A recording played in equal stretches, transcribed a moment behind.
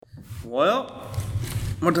Well,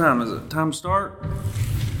 what time is it? Time to start?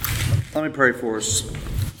 Let me pray for us.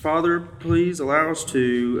 Father, please allow us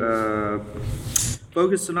to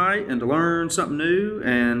focus tonight and to learn something new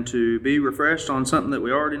and to be refreshed on something that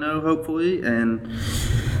we already know, hopefully, and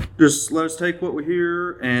just let us take what we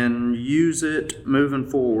hear and use it moving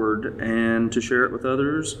forward and to share it with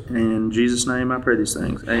others. In Jesus' name I pray these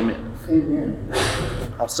things. Amen. Amen.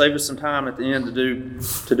 I'll save us some time at the end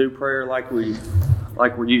to do prayer like we're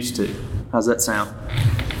used to. How's that sound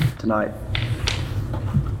tonight?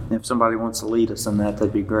 If somebody wants to lead us in that,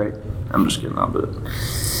 that'd be great. I'm just kidding, I'll do it.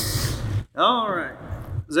 All right.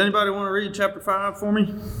 Does anybody want to read chapter 5 for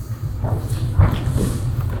me?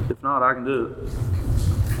 If not, I can do it.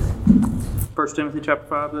 1 Timothy chapter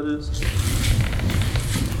 5, that is.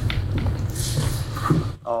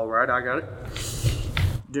 All right, I got it.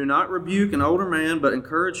 Do not rebuke an older man, but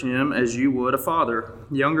encourage him as you would a father,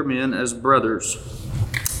 younger men as brothers.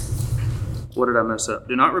 What did I mess up?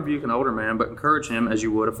 Do not rebuke an older man, but encourage him as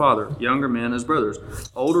you would a father, younger men as brothers,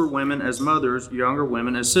 older women as mothers, younger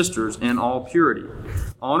women as sisters, in all purity.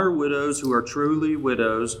 Honor widows who are truly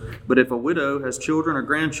widows, but if a widow has children or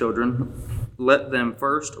grandchildren, let them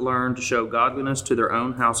first learn to show godliness to their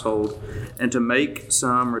own household, and to make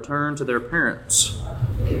some return to their parents.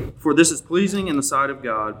 For this is pleasing in the sight of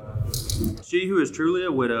God. She who is truly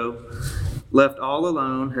a widow, left all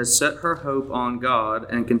alone, has set her hope on God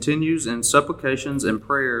and continues in supplications and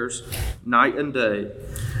prayers night and day.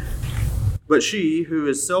 But she who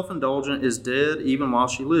is self-indulgent is dead even while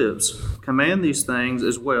she lives. Command these things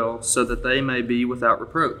as well, so that they may be without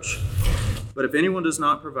reproach. But if anyone does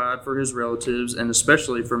not provide for his relatives, and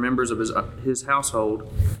especially for members of his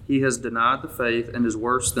household, he has denied the faith and is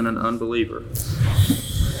worse than an unbeliever.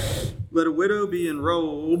 Let a widow be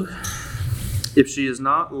enrolled if she is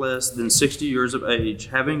not less than 60 years of age,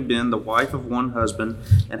 having been the wife of one husband,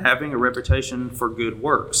 and having a reputation for good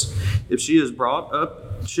works. If she has brought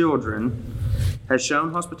up children, has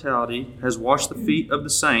shown hospitality, has washed the feet of the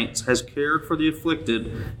saints, has cared for the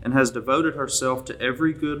afflicted, and has devoted herself to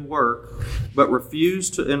every good work, but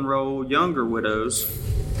refused to enroll younger widows.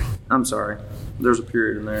 I'm sorry, there's a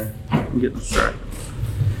period in there. I'm getting distracted.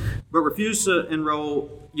 But refused to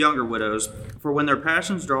enroll younger widows, for when their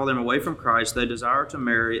passions draw them away from Christ, they desire to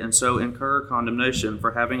marry and so incur condemnation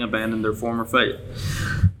for having abandoned their former faith.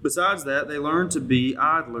 Besides that, they learn to be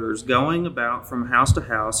idlers, going about from house to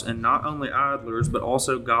house, and not only idlers, but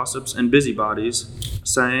also gossips and busybodies,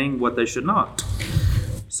 saying what they should not.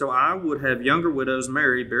 So I would have younger widows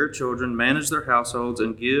marry, bear children, manage their households,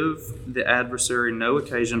 and give the adversary no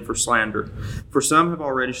occasion for slander, for some have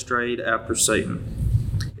already strayed after Satan.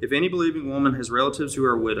 If any believing woman has relatives who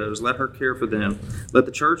are widows, let her care for them. Let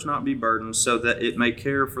the church not be burdened, so that it may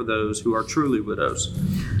care for those who are truly widows.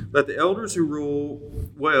 Let the elders who rule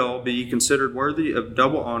well be considered worthy of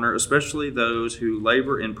double honor, especially those who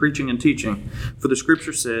labor in preaching and teaching. For the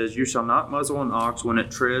scripture says, "You shall not muzzle an ox when it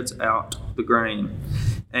treads out the grain,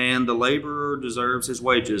 and the laborer deserves his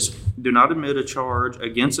wages. Do not admit a charge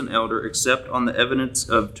against an elder except on the evidence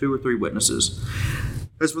of 2 or 3 witnesses.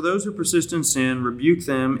 As for those who persist in sin, rebuke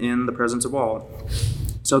them in the presence of all,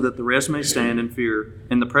 so that the rest may stand in fear.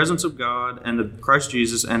 In the presence of God and of Christ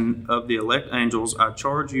Jesus and of the elect angels, I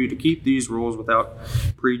charge you to keep these rules without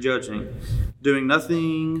prejudging, doing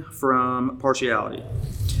nothing from partiality.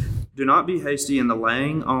 Do not be hasty in the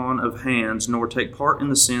laying on of hands, nor take part in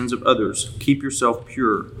the sins of others. Keep yourself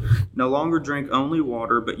pure. No longer drink only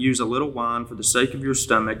water, but use a little wine for the sake of your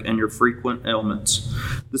stomach and your frequent ailments.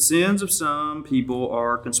 The sins of some people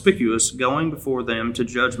are conspicuous, going before them to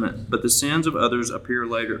judgment, but the sins of others appear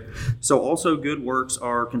later. So also good works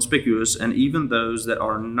are conspicuous, and even those that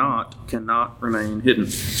are not cannot remain hidden."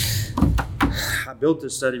 I built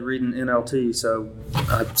this study reading NLT, so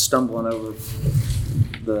I'm stumbling over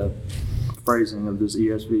the phrasing of this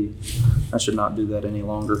ESV. I should not do that any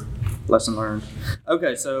longer. Lesson learned.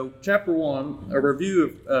 Okay, so chapter 1, a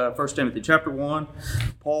review of 1 Timothy. Chapter 1,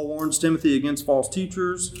 Paul warns Timothy against false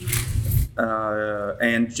teachers,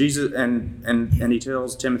 and Jesus, and he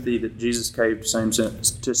tells Timothy that Jesus came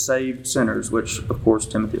to save sinners, which of course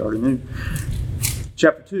Timothy already knew.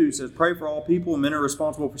 Chapter 2 says, "Pray for all people. Men are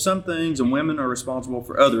responsible for some things, and women are responsible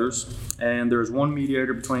for others. And there is one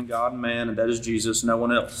mediator between God and man, and that is Jesus, no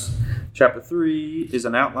one else." Chapter 3 is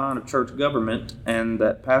an outline of church government, and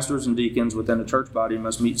that pastors and deacons within a church body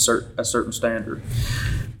must meet a certain standard.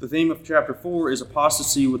 The theme of chapter 4 is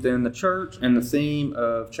apostasy within the church, and the theme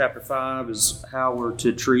of chapter 5 is how we're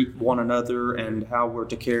to treat one another and how we're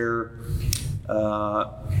to care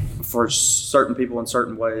for certain people in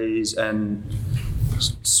certain ways, and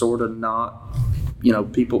sort of not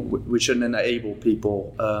we shouldn't enable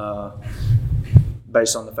people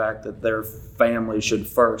based on the fact that their family should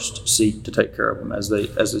first seek to take care of them, as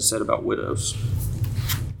they said about widows.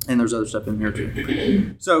 And there's other stuff in here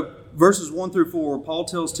too. So verses 1 through 4, Paul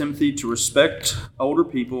tells Timothy to respect older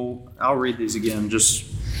people. I'll read these again just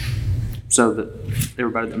so that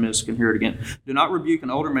everybody that missed can hear it again. Do not rebuke an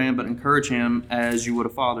older man, but encourage him as you would a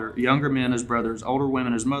father. Younger men as brothers, older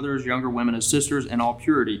women as mothers, younger women as sisters, in all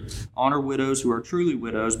purity. Honor widows who are truly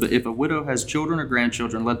widows, but if a widow has children or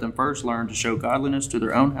grandchildren, let them first learn to show godliness to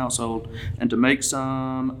their own household and to make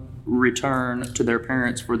some return to their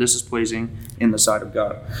parents, for this is pleasing in the sight of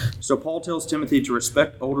God. So Paul tells Timothy to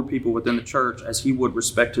respect older people within the church as he would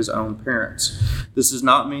respect his own parents. This does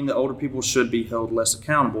not mean that older people should be held less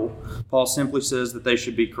accountable. Paul simply says that they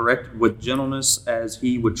should be corrected with gentleness as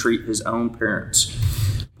he would treat his own parents.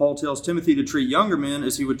 Paul tells Timothy to treat younger men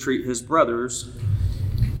as he would treat his brothers.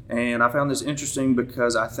 And I found this interesting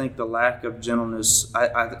because I think the lack of gentleness,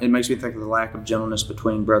 it makes me think of the lack of gentleness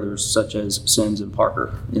between brothers, such as Sins and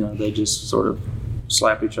Parker. They just sort of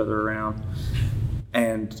slap each other around.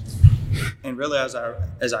 And really, as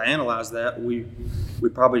I analyze that, we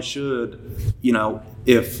probably should,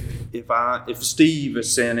 if Steve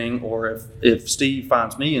is sinning, or if Steve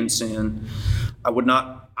finds me in sin,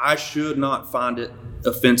 I should not find it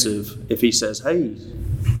offensive if he says, "Hey,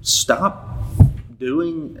 stop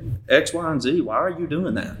doing X, Y, and Z. Why are you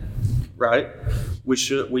doing that?" Right? We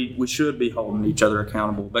should be holding each other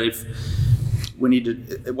accountable. But if we need to,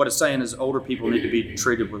 what it's saying is older people need to be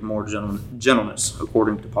treated with more gentleness,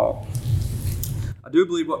 according to Paul. I do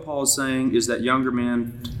believe what Paul is saying is that younger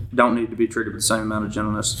men don't need to be treated with the same amount of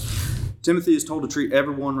gentleness. Timothy is told to treat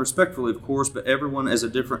everyone respectfully, of course, but everyone is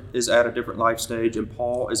at a different life stage, and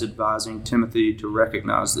Paul is advising Timothy to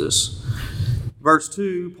recognize this. Verse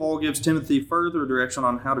 2, Paul gives Timothy further direction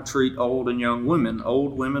on how to treat old and young women.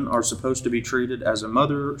 Old women are supposed to be treated as a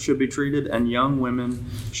mother should be treated, and young women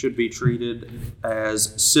should be treated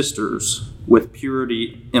as sisters, with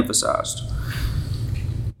purity emphasized.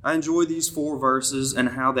 I enjoy these 4 verses and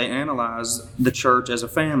how they analyze the church as a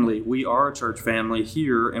family. We are a church family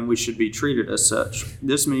here, and we should be treated as such.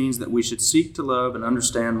 This means that we should seek to love and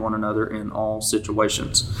understand one another in all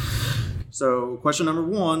situations. So question number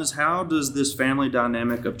 1 is, how does this family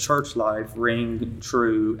dynamic of church life ring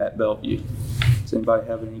true at Bellevue? Does anybody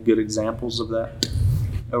have any good examples of that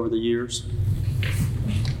over the years?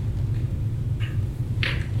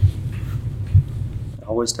 It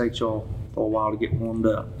always takes y'all a while to get warmed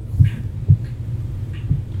up.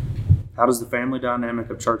 How does the family dynamic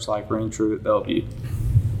of church life ring true at Bellevue?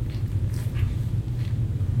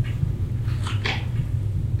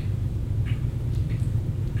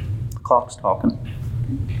 Clock's talking.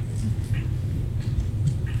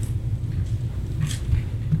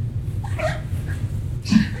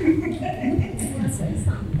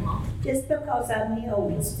 Just because I'm the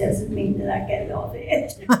oldest doesn't mean that I get it all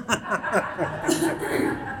it.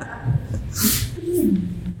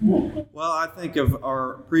 Well, I think of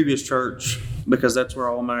our previous church because that's where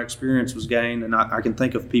all my experience was gained, and I can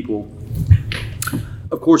think of people.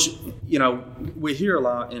 Of course, we hear a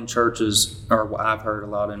lot in churches, or I've heard a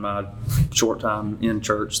lot in my short time in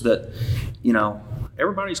church, that,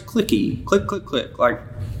 everybody's clicky, click, click, click. Like,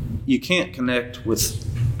 you can't connect with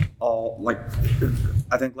all, like,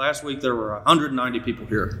 I think last week there were 190 people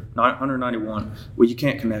here, 191. Well, you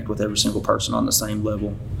can't connect with every single person on the same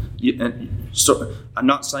level. So I'm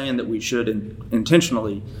not saying that we should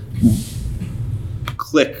intentionally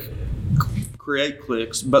create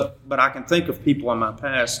cliques, but I can think of people in my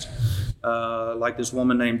past, like this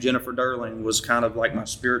woman named Jennifer Durling was kind of like my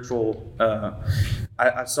spiritual,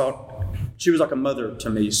 I saw, she was like a mother to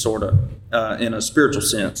me, sort of, in a spiritual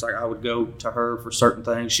sense. Like, I would go to her for certain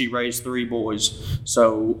things. She raised 3 boys,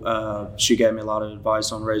 so she gave me a lot of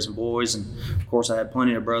advice on raising boys, and of course I had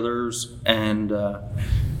plenty of brothers, and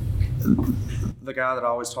the guy that I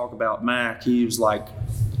always talk about, Mac, he was like,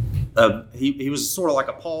 he was sort of like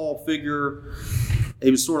a Paul figure. He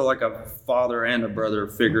was sort of like a father and a brother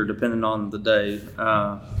figure, depending on the day.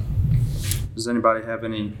 Does anybody have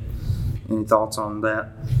any thoughts on that?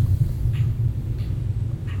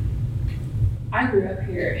 I grew up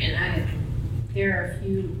here, and there are a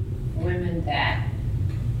few women that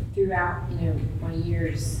throughout my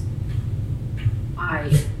years, I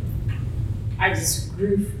just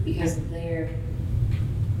grew because of their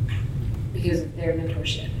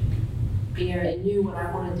mentorship. And knew what I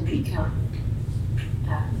wanted to become.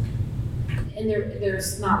 And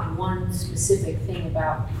there's not one specific thing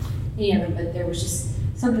about any of them, but there was just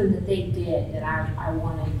something that they did that I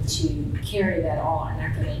wanted to carry that on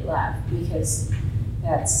after they left, because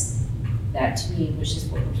that's that to me was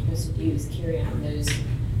just what we're supposed to do, is carry on those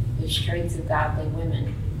traits of godly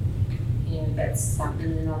women. That's something.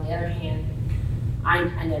 And on the other hand, I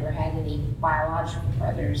never had any biological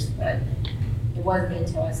brothers, but it wasn't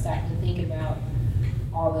until I started to think about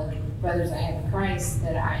all the brothers I have in Christ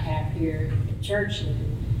that I have here at church, and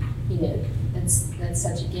that's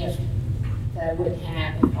such a gift that I wouldn't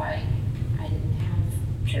have if I didn't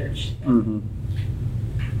have church. Mm-hmm.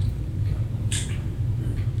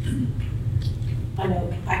 I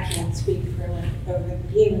know I can't speak for over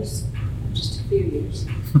years, just a few years,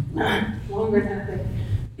 not longer than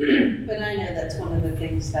that. But I know that's one of the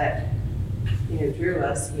things that, drew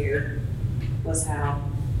us here, was how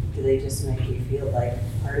do they just make you feel like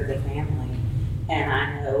part of the family. And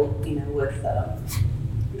I know, with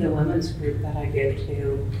the women's group that I go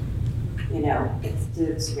to,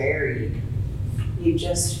 it's very, you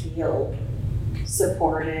just feel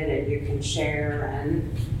supported and you can share,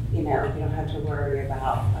 and you don't have to worry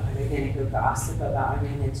about, are they going to go gossip about.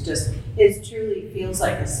 It truly feels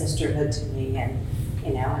like a sisterhood to me, and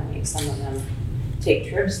some of them take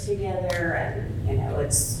trips together, and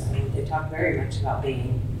they talk very much about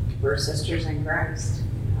we're sisters in Christ.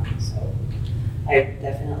 So I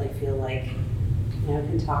definitely feel like I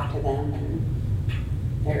can talk to them, and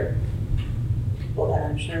they're people that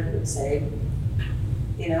I'm sure would say,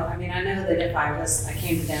 I know that if I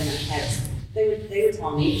came to them and they would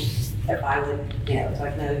tell me if I would, it's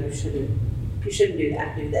like, no, you shouldn't do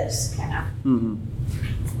that, do this, kind of. Mm-hmm.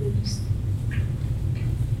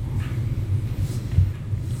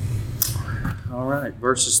 All right,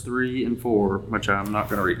 verses 3 and 4, which I'm not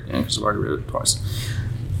going to read again because I've already read it twice.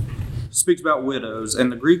 Speaks about widows,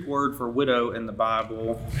 and the Greek word for widow in the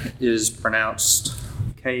Bible is pronounced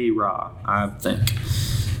kaira, I think.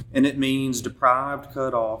 And it means deprived,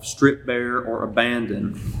 cut off, stripped bare, or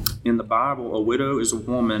abandoned. In the Bible, a widow is a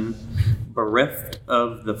woman bereft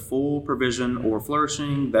of the full provision or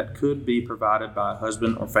flourishing that could be provided by a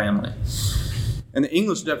husband or family. And the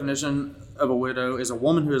English definition of a widow is a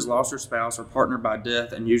woman who has lost her spouse or partner by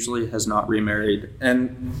death and usually has not remarried.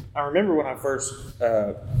 And I remember when I first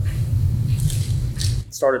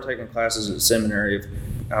started taking classes at seminary,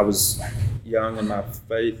 I was young in my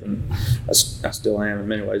faith, and I still am in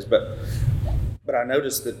many ways, but I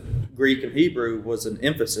noticed that Greek and Hebrew was an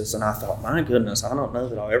emphasis, and I thought, my goodness, I don't know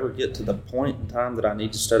that I'll ever get to the point in time that I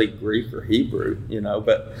need to study Greek or Hebrew,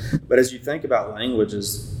 but as you think about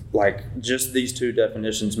languages, like just these two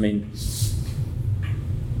definitions mean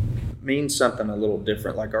something a little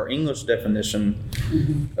different. Like our English definition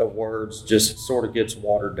of words just sort of gets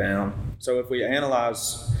watered down. So if we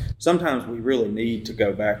analyze, sometimes we really need to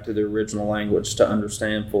go back to the original language to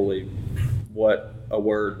understand fully what a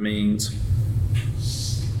word means.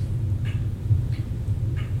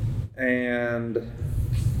 And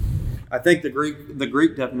I think the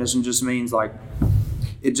Greek definition just means like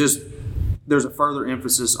there's a further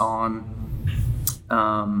emphasis on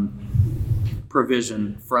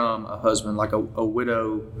provision from a husband, like a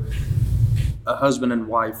widow, a husband and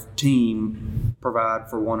wife team provide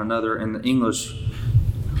for one another. In the English,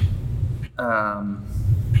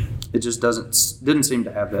 it just didn't seem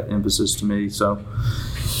to have that emphasis to me. So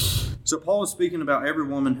Paul is speaking about every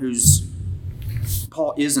woman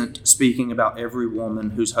Paul isn't speaking about every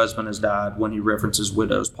woman whose husband has died when he references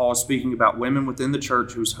widows. Paul is speaking about women within the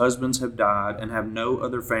church whose husbands have died and have no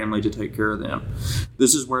other family to take care of them.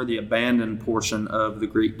 This is where the abandoned portion of the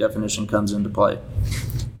Greek definition comes into play.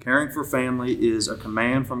 Caring for family is a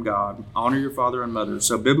command from God. Honor your father and mother.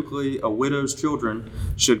 So biblically, a widow's children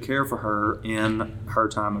should care for her in her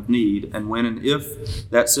time of need. And when and if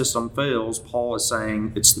that system fails, Paul is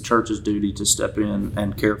saying it's the church's duty to step in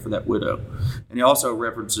and care for that widow. And he also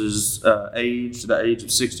references the age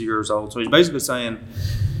of 60 years old. So he's basically saying,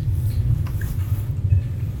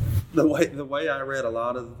 the way I read a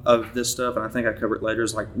lot of this stuff, and I think I cover it later,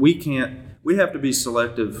 is like we have to be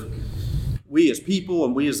selective. We as people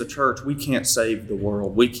and we as the church, we can't save the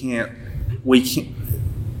world. We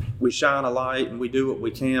shine a light and we do what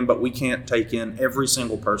we can, but we can't take in every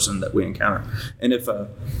single person that we encounter. And if a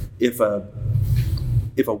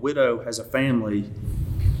widow has a family,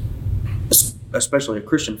 especially a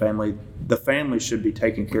Christian family, the family should be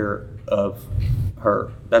taking care of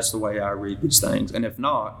her. That's the way I read these things. And if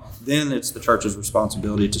not, then it's the church's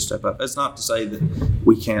responsibility to step up. That's not to say that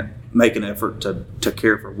we can't make an effort to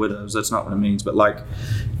care for widows. That's not what it means. But like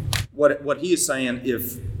what he is saying,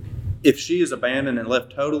 if she is abandoned and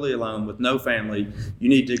left totally alone with no family, you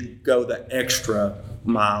need to go the extra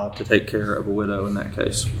mile to take care of a widow in that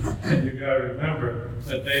case. And you got to remember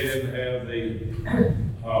that they didn't have the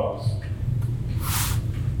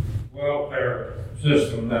welfare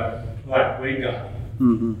system that like we got.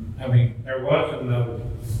 Mm-hmm. I mean, there wasn't no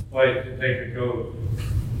place that they could go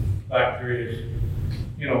like there is,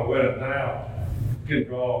 with it now. You could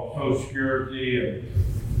draw Social Security,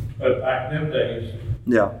 but back them days,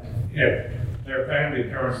 Yeah. if their family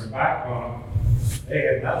turned their back on them, they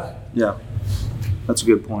had nothing. Yeah. That's a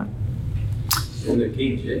good point. In the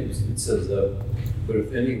King James, it says, but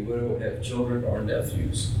if any widow have children or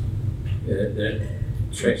nephews, and then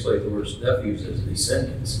translate the words nephews as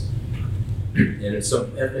descendants. And in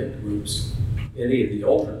some ethnic groups, any of the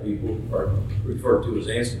older people are referred to as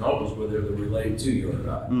aunts and uncles, whether they're related to you or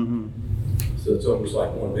not. Mm-hmm. So it's almost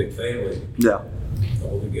like one big family Yeah.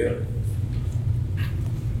 all together.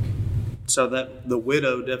 So that the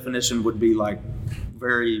widow definition would be like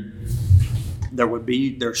there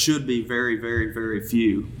should be very, very, very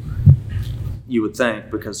few, you would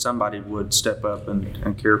think, because somebody would step up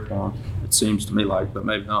and care for them. It seems to me like, but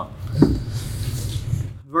maybe not.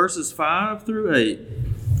 Verses 5 through 8,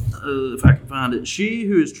 if I can find it. She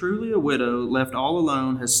who is truly a widow, left all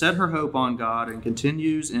alone, has set her hope on God and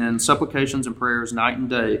continues in supplications and prayers night and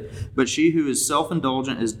day. But she who is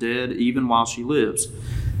self-indulgent is dead even while she lives.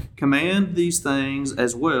 Command these things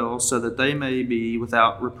as well, so that they may be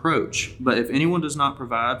without reproach. But if anyone does not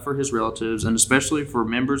provide for his relatives, and especially for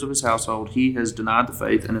members of his household, he has denied the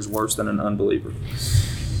faith and is worse than an unbeliever.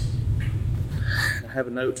 I have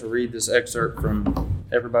a note to read this excerpt from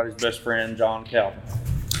everybody's best friend, John Calvin.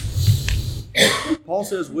 Paul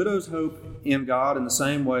says, widows hope in God in the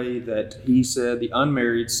same way that he said the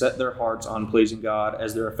unmarried set their hearts on pleasing God,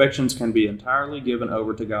 as their affections can be entirely given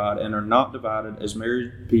over to God and are not divided as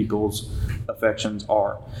married people's affections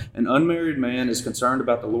are. An unmarried man is concerned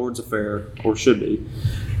about the Lord's affair, or should be,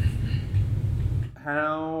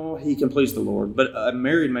 how he can please the Lord. But a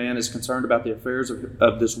married man is concerned about the affairs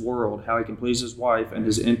of this world, how he can please his wife, and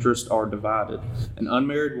his interests are divided. An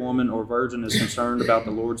unmarried woman or virgin is concerned about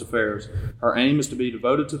the Lord's affairs. Her aim is to be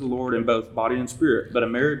devoted to the Lord in both body and spirit. But a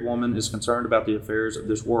married woman is concerned about the affairs of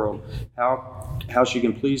this world, how she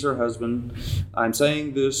can please her husband. I'm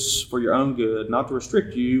saying this for your own good, not to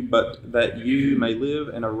restrict you, but that you may live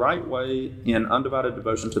in a right way in undivided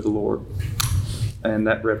devotion to the Lord. And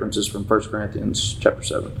that reference is from 1 Corinthians chapter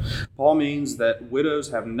 7. Paul means that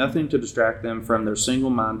widows have nothing to distract them from their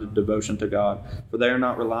single-minded devotion to God, for they are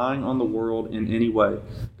not relying on the world in any way.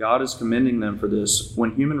 God is commending them for this.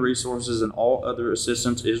 When human resources and all other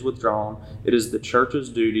assistance is withdrawn, it is the church's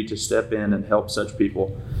duty to step in and help such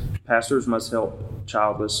people. Pastors must help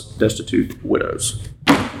childless, destitute widows.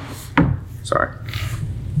 Sorry.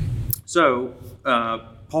 So,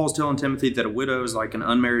 Paul's telling Timothy that a widow is like an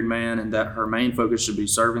unmarried man and that her main focus should be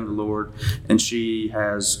serving the Lord, and she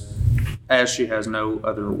has no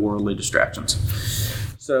other worldly distractions.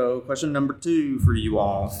 So, question number 2 for you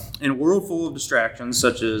all. In a world full of distractions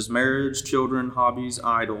such as marriage, children, hobbies,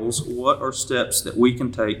 idols, what are steps that we can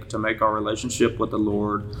take to make our relationship with the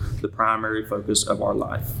Lord the primary focus of our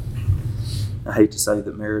life? I hate to say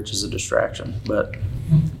that marriage is a distraction, but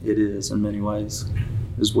it is in many ways,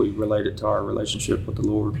 as we relate it to our relationship with the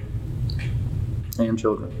Lord, and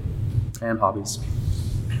children, and hobbies.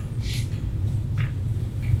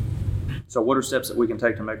 So what are steps that we can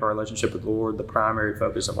take to make our relationship with the Lord the primary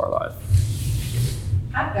focus of our life?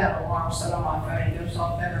 I've got an alarm set on my phone. It goes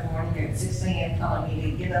off every morning at 6 a.m. telling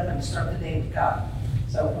me to get up and start the day with God.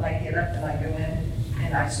 So when I get up and I go in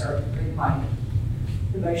and I start reading my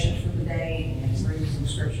devotions for the day and reading some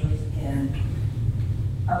scriptures, and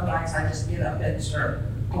other nights I just get up and start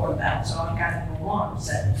going about. So I've got an alarm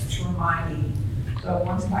set to remind me. So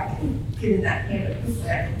once I can get in that habit, hopefully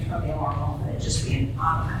I can turn the alarm off and it just be an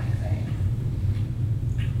automatic thing.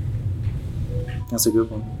 That's a good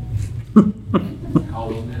one.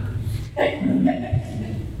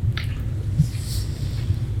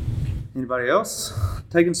 Anybody else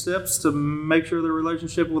taking steps to make sure their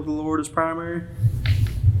relationship with the Lord is primary?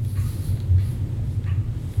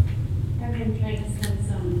 I've been trying to spend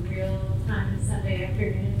some real time Sunday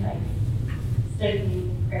afternoon, like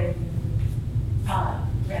studying, praying,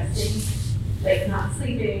 resting, like not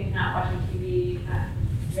sleeping, not watching TV, not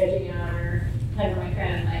vegging out or playing with my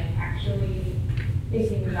phone, like actually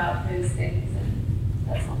thinking about those things, and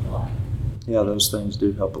that's helped a lot. Yeah, those things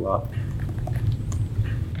do help a lot.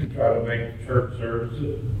 And try to make church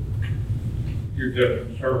services, your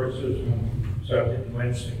different services on Sunday and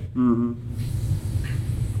Wednesday. Mm-hmm.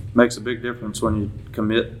 Makes a big difference when you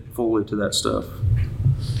commit fully to that stuff.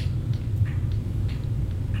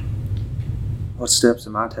 What steps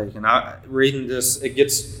am I taking? Reading this, it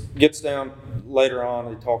gets down later on.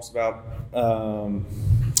 It talks about.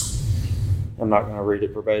 I'm not going to read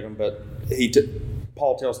it verbatim, but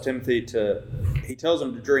Paul tells Timothy he tells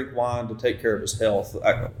him to drink wine to take care of his health.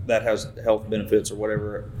 That has health benefits or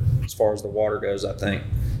whatever as far as the water goes, I think.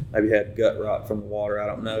 Maybe he had gut rot from the water, I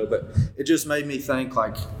don't know. But it just made me think,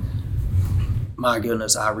 like, my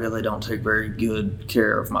goodness, I really don't take very good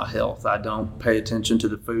care of my health. I don't pay attention to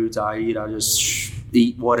the foods I eat. I just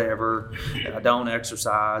eat whatever. I don't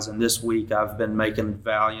exercise. And this week I've been making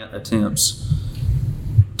valiant attempts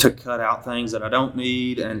to cut out things that I don't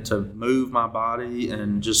need and to move my body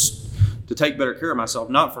and just to take better care of myself,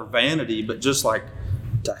 not for vanity, but just like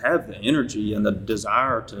to have the energy and the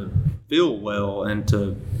desire to feel well and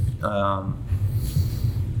to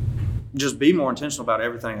just be more intentional about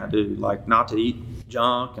everything I do, like not to eat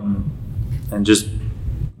junk and just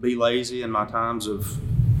be lazy in my times of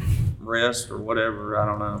rest or whatever. I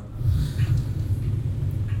don't know.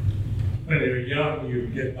 When you're young, you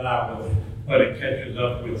get by with it, but it catches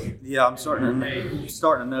up with you. Yeah, I'm starting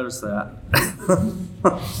to notice that.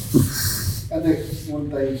 I think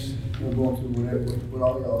one thing, going through what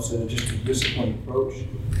all y'all said, is just a disciplined approach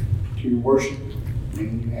to your worship. I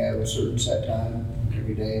mean, you have a certain set time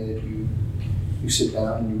every day that you sit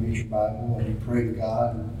down and you read your Bible and you pray to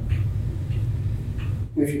God.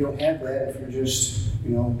 And if you don't have that, if you're just,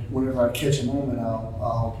 whenever I catch a moment,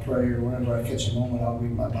 I'll pray, or whenever I catch a moment, I'll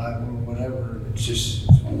read my Bible or whatever. It's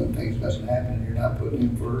one of them things that doesn't happen. You're not putting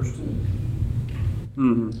Him first. And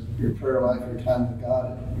your prayer life, your time with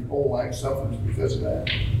God, your whole life suffers because of that.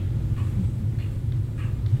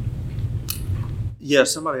 Yeah,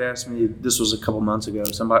 somebody asked me, this was a couple months ago,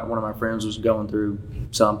 one of my friends was going through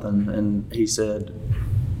something, and he said,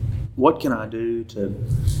 what can I do to,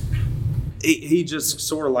 he just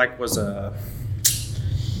sort of like was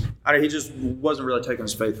he just wasn't really taking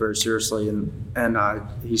his faith very seriously, and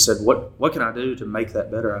he said, what can I do to make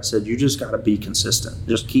that better? I said, you just got to be consistent.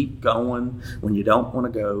 Just keep going when you don't want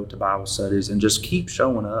to go to Bible studies, and just keep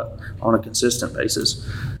showing up on a consistent basis.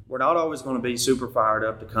 We're not always going to be super fired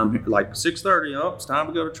up to come here, like 6:30, oh, it's time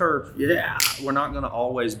to go to church. Yeah, we're not going to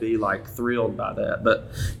always be like thrilled by that.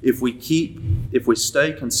 But if we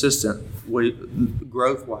stay consistent,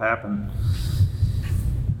 growth will happen.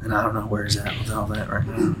 And I don't know where he's at with all that right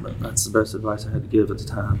now, but that's the best advice I had to give at the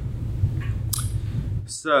time.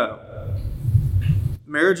 So,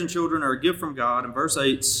 marriage and children are a gift from God, and verse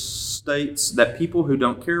 8 states that people who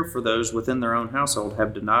don't care for those within their own household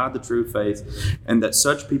have denied the true faith, and that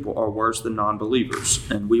such people are worse than non-believers.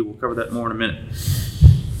 And we will cover that more in a minute.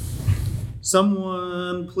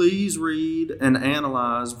 Someone please read and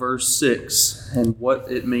analyze verse 6 and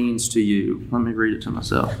what it means to you. Let me read it to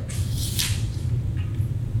myself.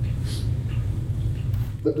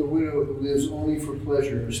 But the widow who lives only for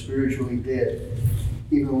pleasure is spiritually dead,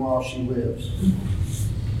 even while she lives.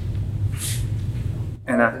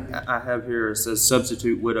 And I have here, it says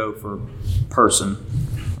substitute widow for person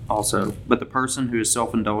also. But the person who is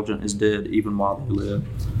self-indulgent is dead even while they live.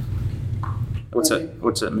 What's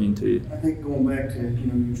that mean to you? I think going back to,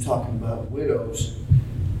 you were talking about widows,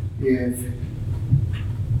 if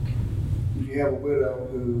you have a widow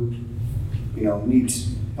who,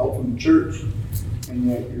 needs help from the church, and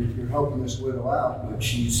yet you're helping this widow out, but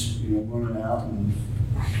she's, running out and,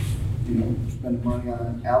 spending money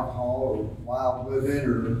on alcohol or wild living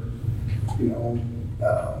or,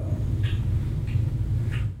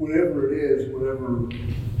 whatever it is, whatever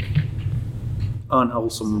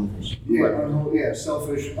unwholesome.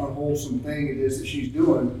 Selfish, unwholesome thing it is that she's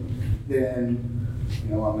doing, then,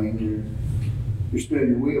 you're spinning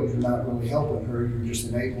your wheels. You're not really helping her. You're just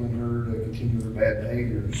enabling her to continue her bad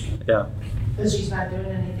behaviors. Yeah. Because she's not doing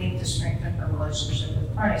anything to strengthen her relationship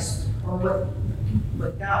with Christ or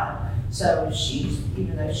with God. So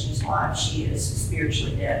even though she's alive, she is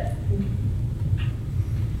spiritually dead.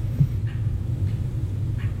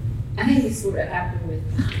 I think this sort of happened with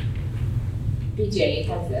BJ.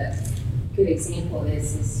 Has a good example of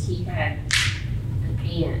this. Is he had an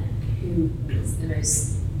aunt who was the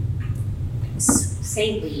most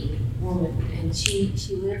saintly woman, and she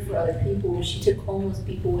lived for other people. She took homeless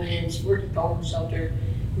people in. She worked at the homeless shelter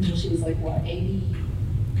until she was like 80.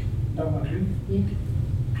 Yeah.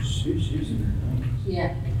 She was in her 90s.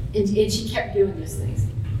 Yeah, and she kept doing those things,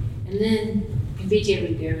 and then BJ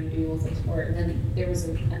would go and do all things for her. And then there was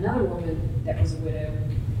another woman that was a widow,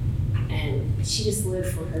 and she just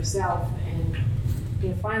lived for herself.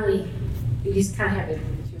 And finally, you just kind of have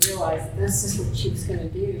to realize that's just what she was going to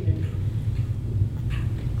do, and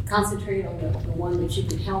concentrate on the one that you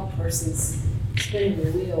could help versus spinning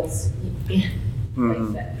your wheels.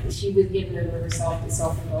 Like that. She was giving over herself to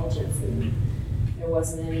self-indulgence, and there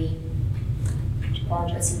wasn't any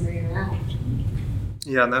progress in bringing her out.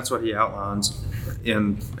 Yeah, and that's what he outlines.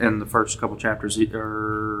 in the first couple chapters,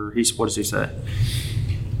 what does he say?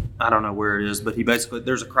 I don't know where it is, but he basically,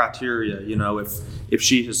 there's a criteria, you know, if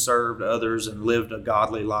she has served others and lived a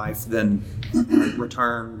godly life, then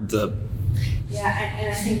return the. Yeah, and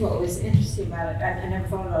I think what was interesting about it, I never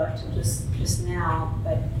thought about it until just now,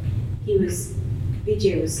 but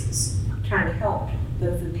BJ was trying to help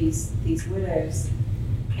both of these widows,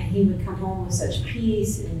 and he would come home with such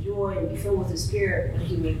peace and joy and be filled with the Spirit when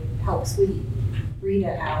he would help sweet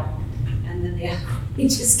Rita out, and then he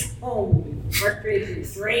just come home frustrated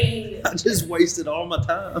and drained. I just wasted all my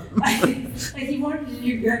time. like he wanted to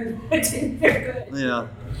do good, but didn't do good. Yeah.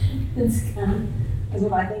 That's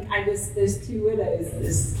what I think. I guess those two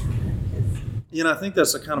widows. You know, I think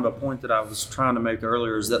that's a kind of a point that I was trying to make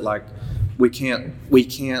earlier, is that like we can't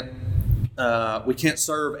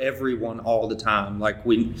serve everyone all the time. Like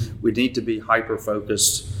we need to be hyper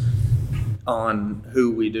focused on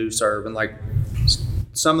who we do serve, and like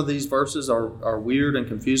some of these verses are weird and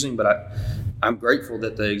confusing, but I'm grateful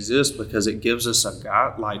that they exist, because it gives us a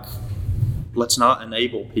guide. Like, let's not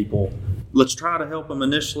enable people. Let's try to help them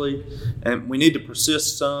initially, and we need to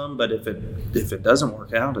persist some. But if it doesn't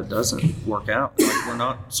work out, it doesn't work out. Like, we're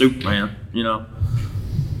not Superman, you know.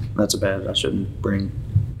 That's bad. I shouldn't bring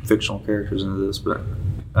fictional characters into this, but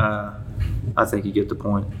I think you get the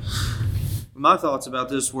point. My thoughts about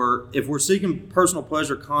this were, if we're seeking personal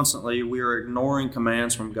pleasure constantly, we are ignoring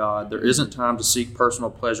commands from God. There isn't time to seek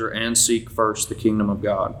personal pleasure and seek first the kingdom of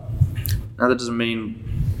God. Now, that doesn't mean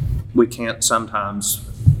we can't sometimes.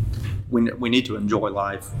 We need to enjoy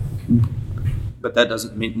life, but that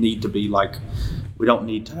doesn't need to be like, we don't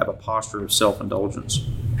need to have a posture of self-indulgence.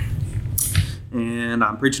 And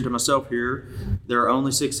I'm preaching to myself here. There are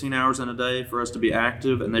only 16 hours in a day for us to be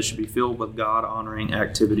active, and they should be filled with God-honoring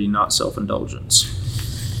activity, not self-indulgence.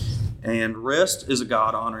 And rest is a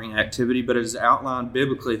God-honoring activity, but it is outlined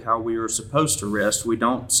biblically how we are supposed to rest. We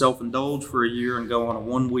don't self-indulge for a year and go on a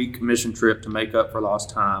 1-week mission trip to make up for lost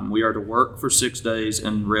time. We are to work for 6 days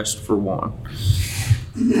and rest for 1.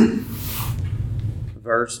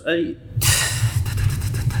 Verse 8.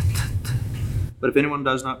 But if anyone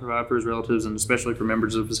does not provide for his relatives, and especially for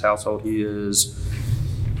members of his household, he is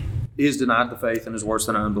denied the faith and is worse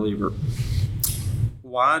than an unbeliever.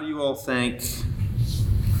 Why do you all think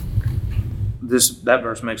that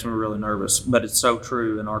verse makes me really nervous? But it's so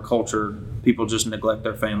true in our culture. People just neglect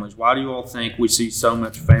their families. Why do you all think we see so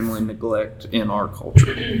much family neglect in our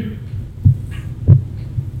culture? The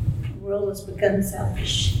world has become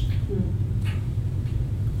selfish.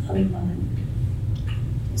 Loving money.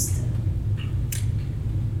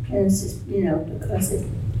 And it's just, you know, because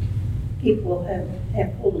people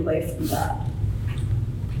have pulled away from God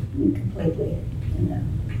completely, you know.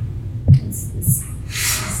 It's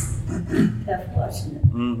tough watching it.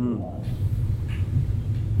 Mm-hmm.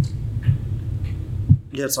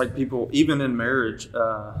 Yeah, it's like people, even in marriage,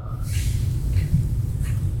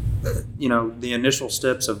 you know, the initial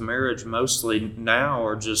steps of marriage mostly now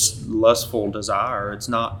are just lustful desire. It's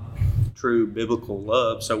not true biblical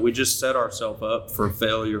love. So we just set ourselves up for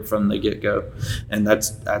failure from the get-go. And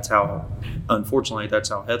that's how, unfortunately, that's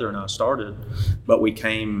how Heather and I started. But we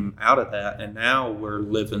came out of that, and now we're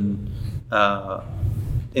living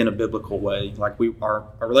in a biblical way. Like our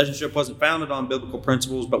relationship wasn't founded on biblical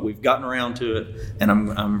principles, but we've gotten around to it, and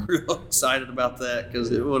I'm real excited about that,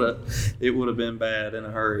 because it would have been bad in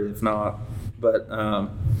a hurry if not. But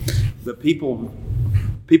the people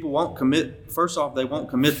won't commit. First off, they won't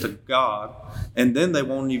commit to God, and then they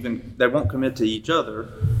won't commit to each other,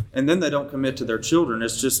 and then they don't commit to their children.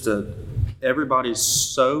 It's just everybody's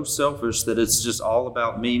so selfish that it's just all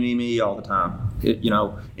about me all the time. You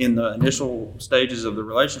know, in the initial stages of the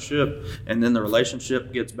relationship, and then the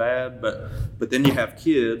relationship gets bad, but then you have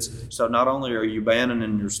kids. So not only are you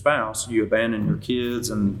abandoning your spouse, you abandon your kids,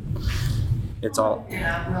 and it's all. You're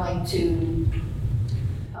not willing to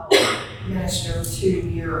minister to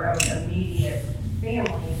your own immediate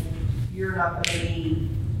family, you're not going to be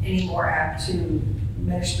any more apt to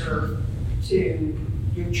minister to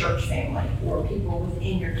your church family or people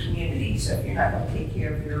within your community. So if you're not going to take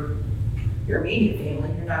care of your immediate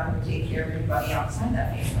family, you're not going to take care of anybody outside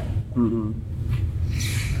that family. Mm-hmm.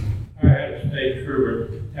 I had a state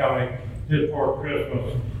trooper tell me just before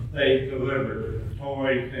Christmas they delivered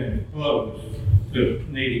toys and clothes to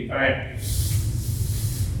needy families.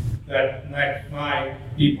 That next night,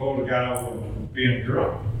 he pulled a guy over being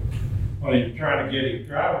drunk. When he was trying to get his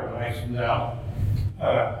driver's license out,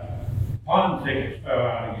 pawn tickets fell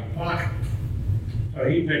out of his pocket. So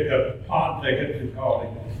he picked up the pawn tickets and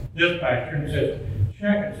called the dispatcher and said,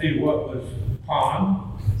 check and see what was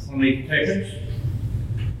pawned on these tickets.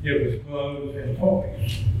 it was clothes and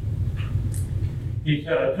toys. He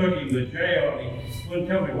said, I took him to jail, and he wouldn't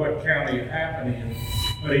tell me what county it happened in,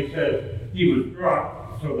 but he said he was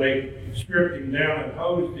drunk, so they stripped him down and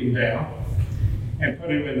hosed him down and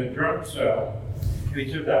put him in the drunk cell. And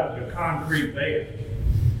he said that was a concrete bed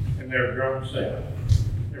in their drunk cell.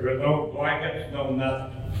 There were no blankets, no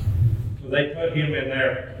nothing. So they put him in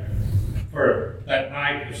there for that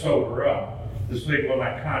night to sober up, to sleep on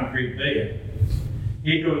that concrete bed.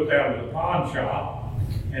 He goes down to the pawn shop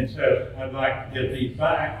and says, I'd like to get these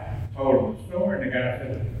back. Told him the story, and the guy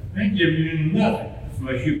said, I ain't giving you nothing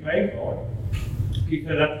unless you pay for it. He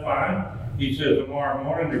said, that's fine. He said, tomorrow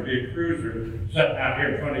morning there'll be a cruiser sitting out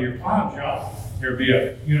here in front of your pawn shop. There'll be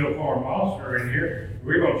a uniformed officer in here.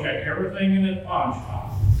 We're going to check everything in this pawn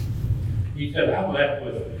shop. He said, I left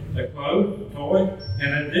with the clothes, the toys,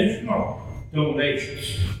 and additional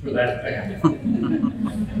donations for that family.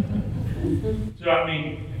 So, I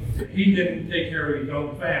mean, he didn't take care of his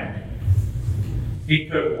own family. He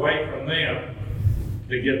took away from them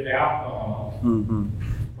to get the alcohol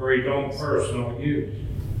for his own personal use.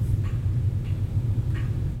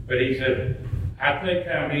 But he said, I think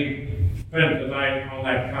how he spent the night on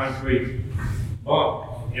that concrete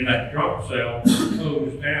bunk in that drunk cell,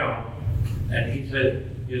 closed down, and he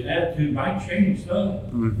said his attitude might change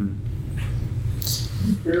some.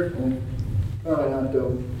 Careful. Probably not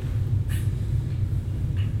though.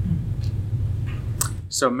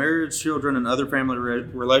 So marriage, children, and other family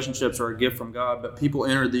relationships are a gift from God, but people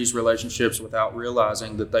enter these relationships without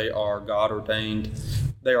realizing that they are God-ordained.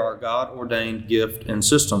 They are a God-ordained gift and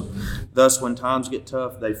system. Thus, when times get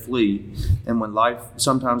tough, they flee. And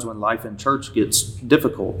sometimes when life in church gets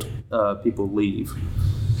difficult, people leave,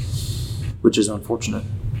 which is unfortunate.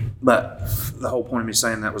 But the whole point of me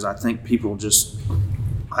saying that was I think people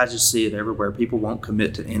I just see it everywhere. People won't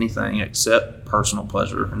commit to anything except personal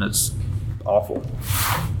pleasure, and it's awful.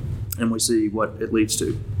 And we see what it leads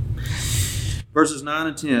to. Verses 9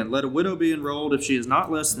 and 10, let a widow be enrolled if she is not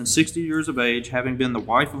less than 60 years of age, having been the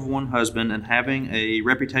wife of one husband and having a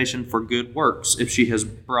reputation for good works, if she has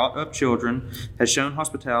brought up children, has shown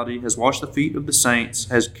hospitality, has washed the feet of the saints,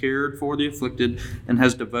 has cared for the afflicted, and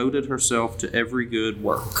has devoted herself to every good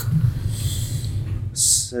work.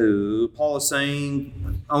 So Paul is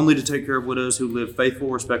saying only to take care of widows who live faithful,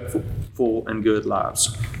 respectful, and good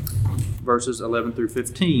lives. Verses 11 through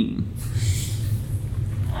 15.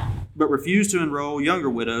 But refuse to enroll younger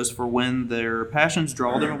widows, for when their passions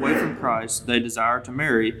draw them away from Christ, they desire to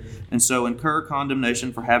marry, and so incur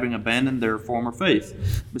condemnation for having abandoned their former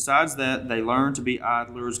faith. Besides that, they learn to be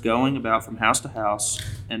idlers, going about from house to house,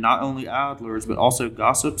 and not only idlers, but also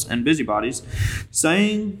gossips and busybodies,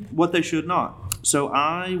 saying what they should not. So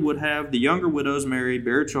I would have the younger widows marry,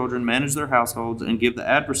 bear children, manage their households, and give the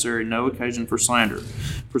adversary no occasion for slander.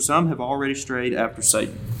 For some have already strayed after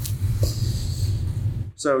Satan.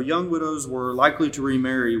 So young widows were likely to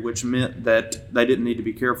remarry, which meant that they didn't need to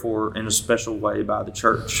be cared for in a special way by the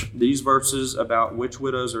church. These verses about which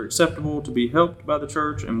widows are acceptable to be helped by the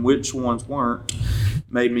church and which ones weren't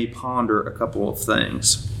made me ponder a couple of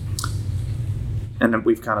things. And then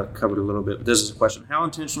we've kind of covered a little bit, but this is a question. How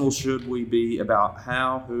intentional should we be about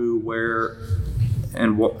how, who, where,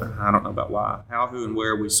 and what? I don't know about why. How, who, and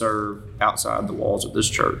where we serve outside the walls of this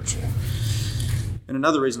church. And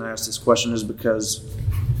another reason I asked this question is because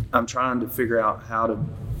I'm trying to figure out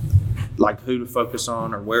who to focus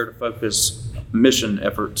on or where to focus mission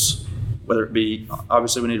efforts, whether it be,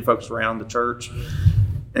 obviously we need to focus around the church,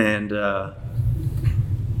 and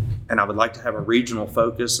I would like to have a regional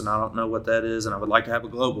focus, and I don't know what that is, and I would like to have a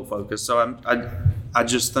global focus. So I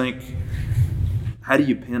just think, how do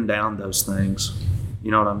you pin down those things?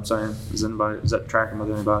 You know what I'm saying? Is that tracking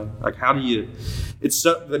with anybody? Like, how do you? It's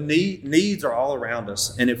so the needs are all around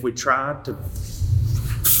us, and if we try to,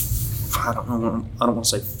 I don't want to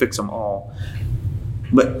say fix them all,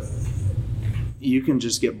 but you can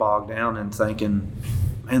just get bogged down in thinking,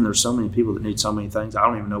 man, there's so many people that need so many things. I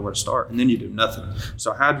don't even know where to start, and then you do nothing.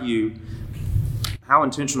 So how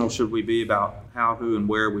intentional should we be about how, who, and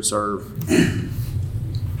where we serve?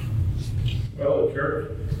 Well, the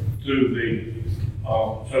church, through the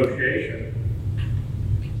association,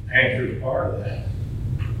 answers part of that.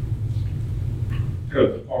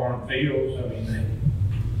 Because the farm fields,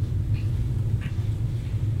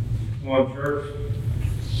 one church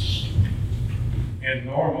in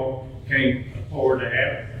Normal can't afford to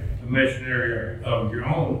have a missionary of your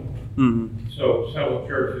own. Mm-hmm. So several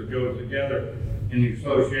churches go together in the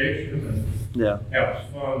association and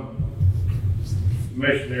helps fund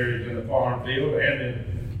missionaries in the farm field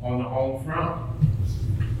and on the home front.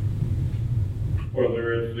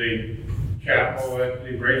 Whether it's the chapel at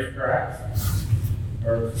the racetrack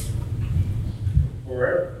or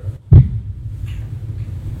wherever.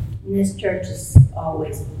 And this church has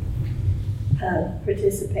always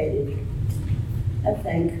participated, I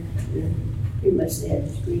think, pretty much they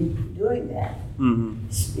have been doing that,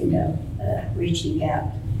 you know, reaching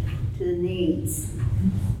out to the needs.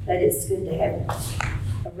 But it's good to have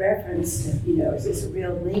a reference, you know, is this a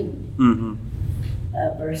real need?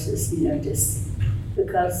 Versus, you know, just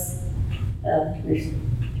because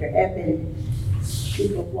there have been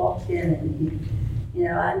people walked in and, you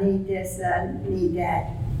know, I need this, I need that,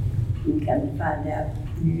 and come to find out.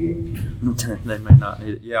 They may not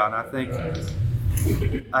need it. Yeah, and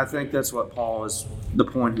I think that's what Paul is, the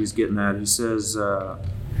point he's getting at. He says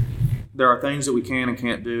there are things that we can and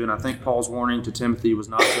can't do, and I think Paul's warning to Timothy was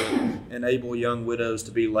not to enable young widows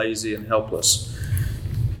to be lazy and helpless.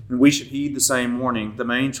 And we should heed the same warning. The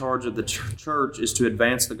main charge of the church is to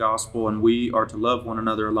advance the gospel, and we are to love one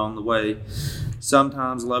another along the way.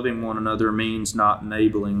 Sometimes loving one another means not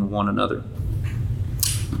enabling one another.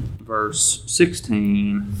 Verse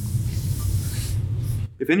 16.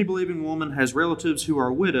 If any believing woman has relatives who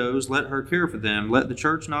are widows, let her care for them. Let the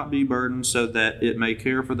church not be burdened so that it may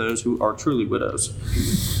care for those who are truly widows.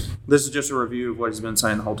 This is just a review of what he's been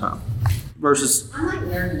saying the whole time. Verses. I'm like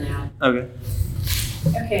nerd now. Okay.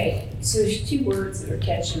 Okay, so there's two words that are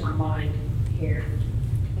catching my mind here.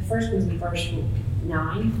 The first one's in verse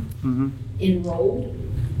 9, enrolled.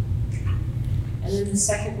 And then the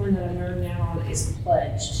second one that I'm nerding out on is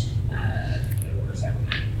pledged. Where's that one?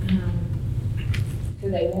 So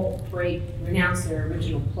they won't renounce their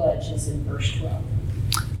original pledge, as in verse 12.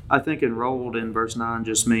 I think enrolled in verse 9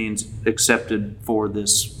 just means accepted for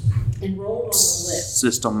this Enrolled on the list.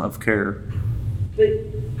 system of care. But,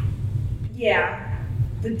 yeah,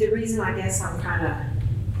 but the reason I guess I'm kind of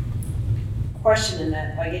questioning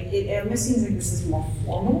that, like, it almost seems like this is more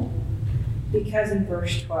formal, because in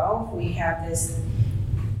verse 12, we have this,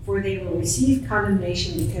 for they will receive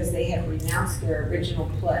condemnation because they have renounced their original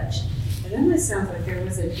pledge. It almost sounds like there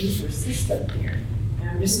was a deeper system here.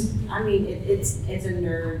 And it's a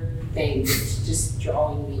nerd thing that's just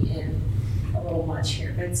drawing me in a little much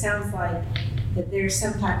here. But it sounds like that there's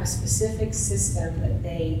some type of specific system that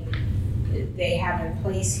they have in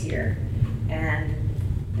place here. And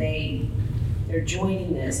they're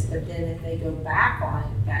joining this, but then if they go back on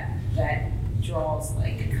it, that draws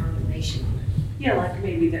like a condemnation on it. Yeah, like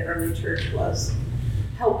maybe the early church was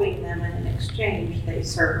helping them, and in exchange they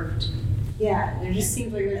served. Yeah, there just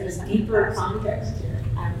seems like there's a deeper context here.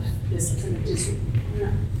 I don't know. This is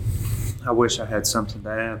I wish I had something to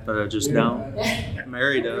add, but I just don't.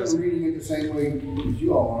 Mary does. I'm reading it the same way as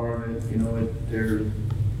you all are, and, you know, they're,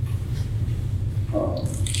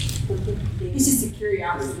 It's just a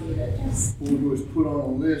curiosity that just. woman who was put on a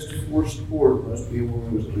list for support must be a woman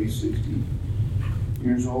who was at least 60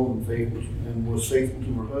 years old and was faithful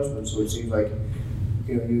to her husband. So it seems like,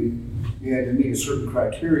 you know, you had to meet a certain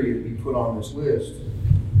criteria to be put on this list.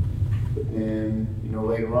 But then, you know,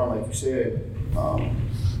 later on, like you said,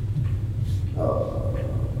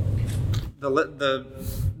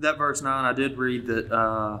 that verse 9, I did read that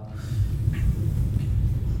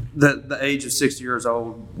the age of 60 years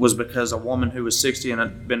old was because a woman who was 60 and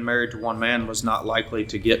had been married to one man was not likely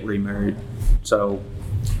to get remarried. So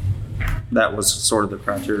that was sort of the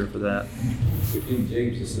criteria for that. The King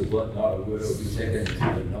James, it says, let not a widow be taken into the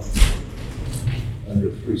number under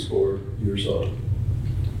 80 years old.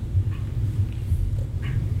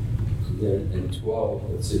 So then in 12,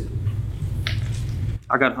 let's see.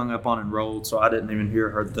 I got hung up on enrolled, so I didn't even hear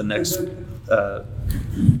her the next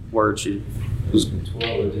word she. In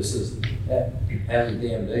 12, it just says, having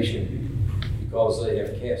damnation because they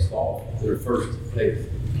have cast off their first faith.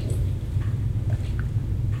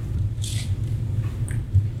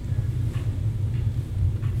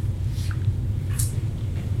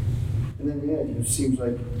 and then, yeah, it seems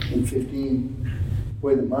like in 15, the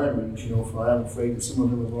way that mine reads, you know, for I am afraid that some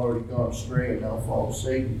of them have already gone astray and now fall to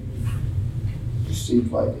Satan. It just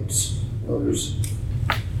seems like it's, you know, there's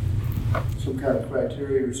some kind of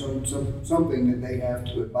criteria or something that they have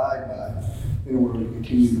to abide by in order to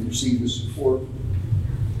continue to receive the support.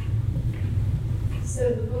 So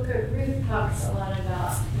the book of Ruth talks a lot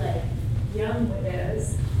about like young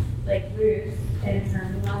widows, like Ruth and her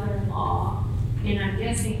mother-in-law. And I'm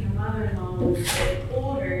guessing her mother-in-law was a bit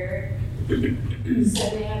older. So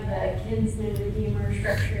they have the kinsman redeemer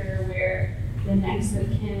structure where the next of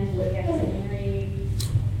kin would have to marry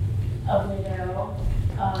a widow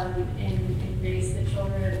and raise the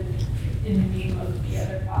children in the name of the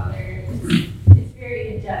other father. It's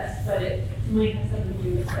very in-depth, but it might have something to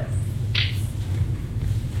do with this.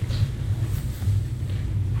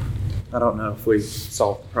 I don't know if we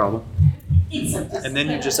solved the problem. And then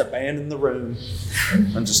you just abandon the room.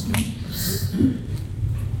 I'm just kidding.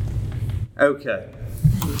 Okay.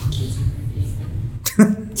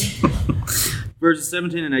 Verses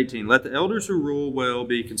 17 and 18. Let the elders who rule well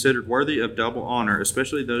be considered worthy of double honor,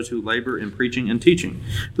 especially those who labor in preaching and teaching.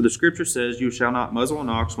 For the scripture says, you shall not muzzle an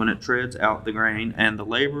ox when it treads out the grain, and the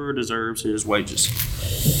laborer deserves his wages.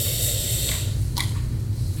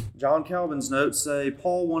 John Calvin's notes say,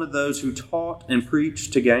 Paul wanted those who taught and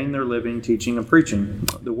preached to gain their living teaching and preaching.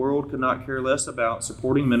 The world could not care less about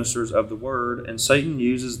supporting ministers of the word, and Satan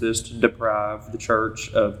uses this to deprive the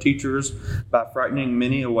church of teachers by frightening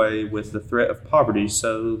many away with the threat of poverty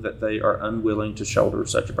so that they are unwilling to shoulder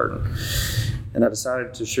such a burden. And I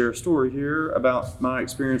decided to share a story here about my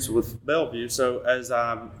experience with Bellevue. So as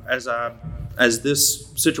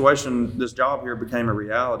this situation, this job here became a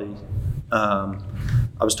reality,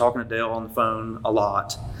 I was talking to Dale on the phone a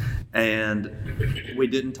lot, and we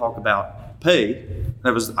didn't talk about pay.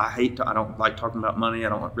 I don't like talking about money. I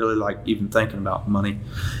don't really like even thinking about money.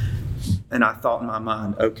 And I thought in my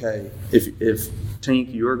mind, okay, if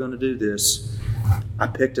Tink, you are going to do this, I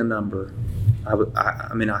picked a number. I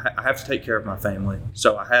have to take care of my family,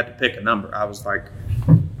 so I had to pick a number. I was like,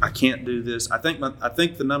 I can't do this. I think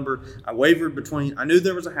the number I wavered between. I knew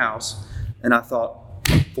there was a house, and I thought,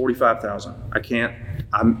 45,000. I can't.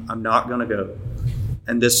 I'm not going to go.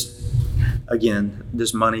 And this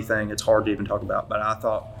money thing, it's hard to even talk about. But I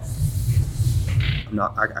thought,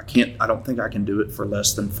 I can't. I don't think I can do it for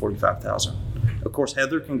less than 45,000. Of course,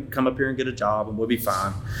 Heather can come up here and get a job, and we'll be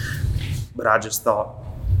fine. But I just thought,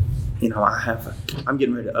 I'm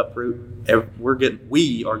getting ready to uproot.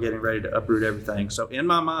 We are getting ready to uproot everything. So in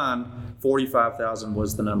my mind, 45,000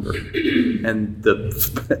 was the number, and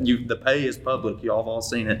the pay is public. Y'all have all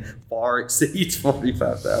seen it. Far exceeds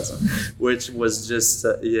 45,000, which was just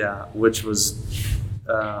which was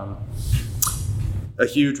a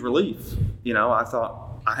huge relief. I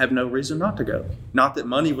thought I have no reason not to go. Not that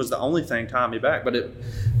money was the only thing tying me back, but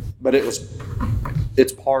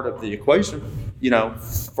it's part of the equation.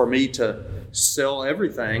 For me to sell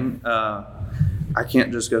everything, I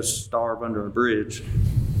can't just go starve under a bridge.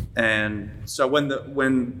 And so when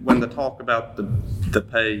the talk about the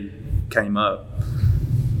pay came up,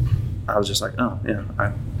 I was just like, oh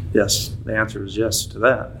yeah, yes, the answer is yes to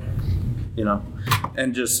that,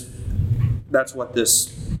 and just that's what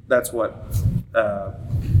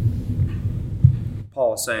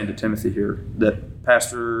Paul is saying to Timothy here, that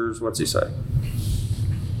pastors, what's he say?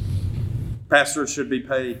 Pastors should be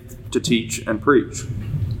paid to teach and preach,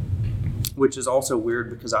 which is also weird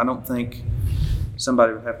because I don't think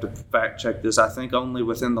somebody would have to fact check this. I think only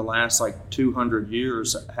within the last 200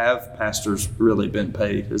 years have pastors really been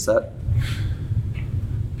paid. Is that,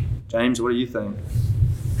 James, what do you think?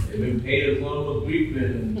 They've been paid as long as we've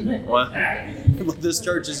been. Well, this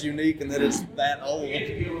church is unique in that it's that old. They had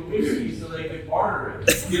to give them whiskey so they could barter it.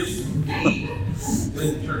 Just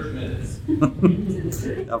in church minutes.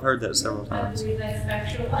 I've heard that several times. I believe that's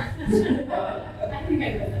factual. I think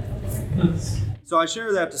I read that before. So I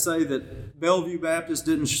share that to say that Bellevue Baptist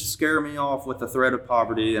didn't scare me off with the threat of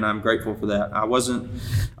poverty, and I'm grateful for that. I wasn't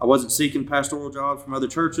seeking pastoral jobs from other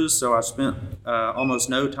churches, so I spent almost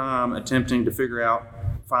no time attempting to figure out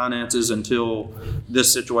finances until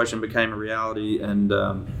this situation became a reality, and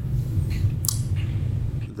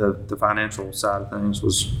the financial side of things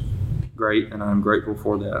was great, and I'm grateful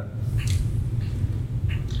for that.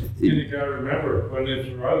 And you got to remember, when this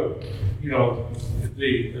road,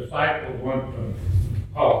 the disciples went from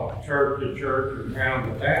church to church or town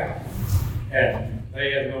to town, and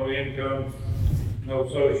they had no income, no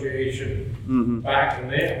association. Mm-hmm. Back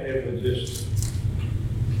then, it was just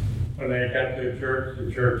when they got to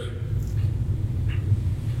the church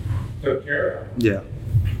took care of them. Yeah.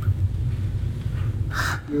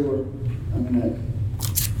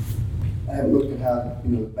 I haven't looked at how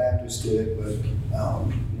the Baptists did it, but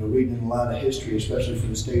reading a lot of history, especially from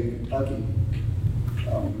the state of Kentucky,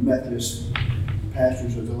 Methodist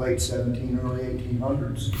pastors of the late early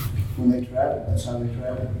 1800s, when they traveled, that's how they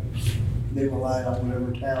traveled. They relied on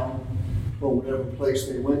whatever town or whatever place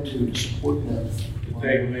they went to support them.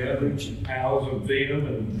 Take them in, house them, feed them,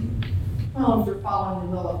 and Well, if they're following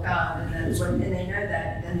the will of God, and they know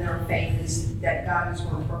that, then their faith is that God is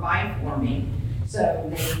going to provide for me. So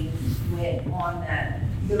they went on that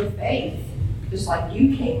their faith, just like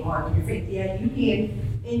you came on your faith. Yeah, you had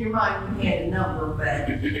in your mind you had a number, but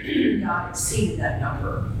God exceeded that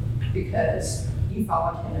number because you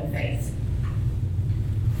followed Him in faith.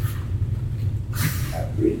 I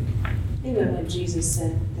agree. Even when Jesus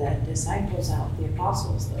sent the disciples out, the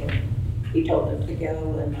apostles, though, he told them to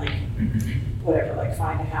go and like, whatever, like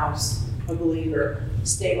find a house, a believer,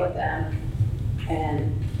 stay with them,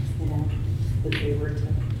 and, you know, that they were to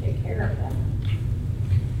take care of them.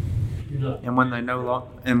 And when they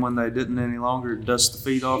and when they didn't any longer, dust the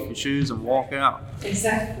feet off your shoes and walk out.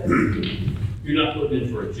 Exactly. You're not putting in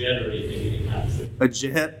for a jet or anything anytime soon. A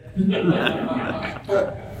jet?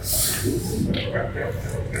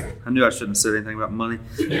 I knew I shouldn't have said anything about money.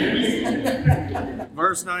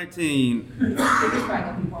 Verse 19.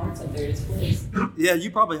 Yeah,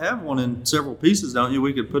 you probably have one in several pieces, don't you?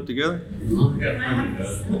 We could put together.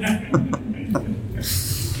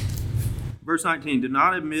 Verse 19. Do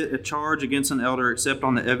not admit a charge against an elder except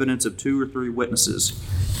on the evidence of 2 or 3 witnesses.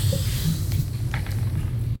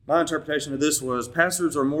 My interpretation of this was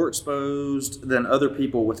pastors are more exposed than other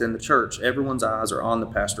people within the church. Everyone's eyes are on the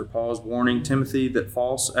pastor. Paul is warning Timothy that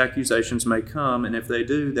false accusations may come, and if they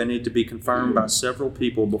do, they need to be confirmed by several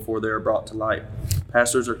people before they are brought to light.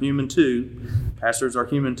 Pastors are human too. Pastors are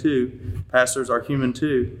human too. Pastors are human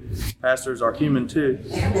too. Pastors are human too.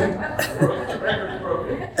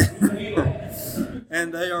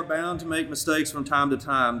 And they are bound to make mistakes from time to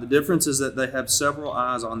time. The difference is that they have several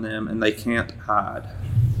eyes on them and they can't hide.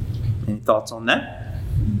 Any thoughts on that?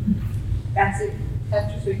 That's it.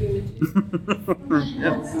 Pastors are human too.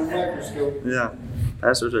 Yeah,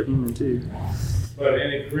 pastors are human too. But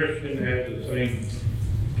any Christian has the same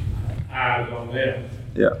eyes on them.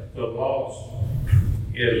 Yeah. The loss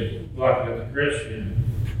is looking at the Christian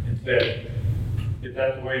and said, is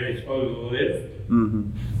that the way they're supposed to live?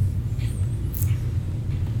 Mm-hmm.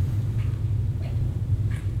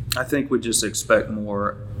 I think we just expect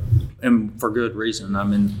more, and for good reason. I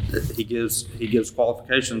mean, he gives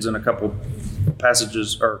qualifications in a couple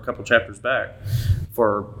passages or a couple chapters back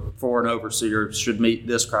for an overseer should meet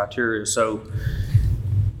this criteria. So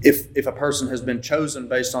if a person has been chosen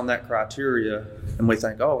based on that criteria and we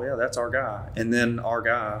think, oh yeah, that's our guy, and then our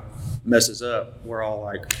guy messes up, we're all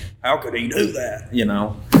like, how could he do that? You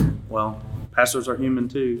know, well, pastors are human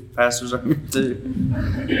too. Pastors are human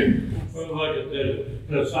too. Well, look at the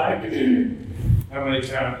disciples, how many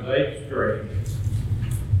times they strayed.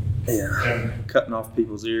 Yeah, And cutting off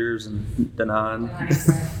people's ears and denying.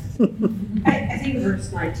 I think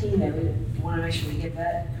verse 19, though, we want to make sure we give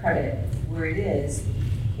that credit where it is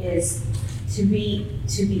to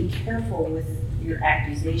be careful with your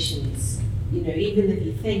accusations. You know, even if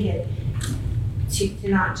you think it, to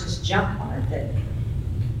not just jump on it, that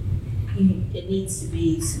it needs to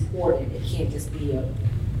be supported. It can't just be a,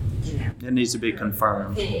 you know. It needs to be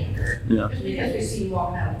confirmed. Thing or, Yeah. Just because we see you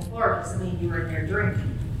walking out on the floor doesn't mean you were in there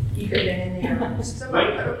drinking. You could have been in there,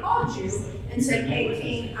 somebody could have called you and said, hey,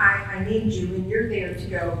 King, I need you, and you're there to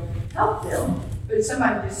go help them. But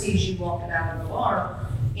somebody just sees you walking out of the bar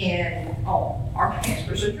and, oh, our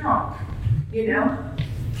pastors are drunk, you know?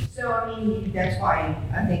 So, I mean, that's why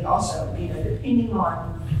I think also, you know, depending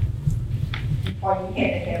on, well, you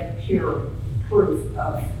can't have pure proof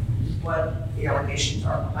of what the allegations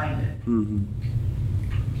are behind it. Mm-hmm.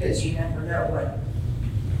 Because you never know what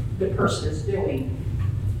the person is doing.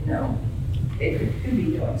 You know, they could be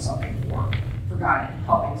doing something for God and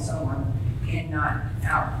helping someone and not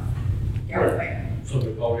out there. So they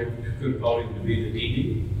could call him to be the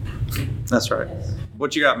DD. That's right.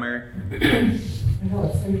 What you got, Mary? I have a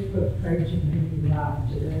Facebook page and maybe live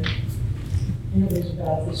today. And it was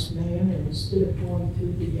about this man, and instead of going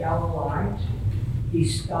through the yellow light, he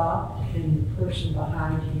stopped and the person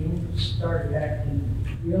behind him started acting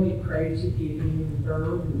really crazy, giving him the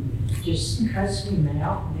bird and just cussing him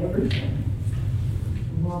out and everything.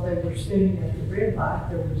 And while they were standing at the red light,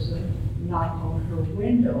 there was a knock on her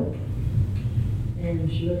window. And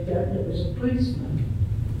she looked up and it was a policeman.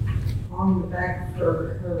 On the back of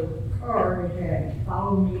her car, it had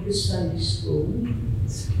 "Follow me to Sunday school,"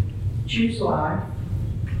 "Choose life,"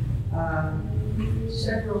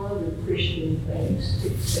 several other Christian things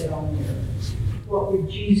it said on there. What would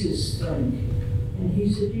Jesus think? And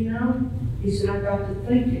he said, you know, he said, I got to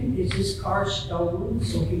thinking, is this car stolen?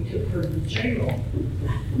 So he took her to jail.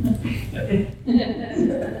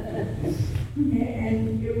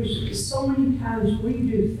 And it was so many times we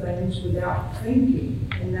do things without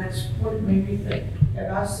thinking, and that's what made me think.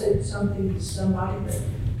 Have I said something to somebody that,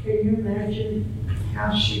 can you imagine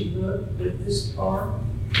how she looked with this car?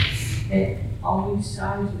 And all these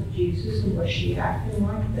signs of Jesus, and was she acting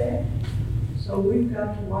like that? So we've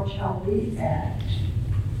got to watch how we act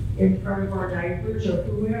in front of our neighbors or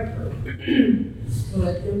whoever to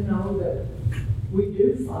let them know that we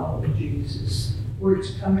do follow Jesus. Whether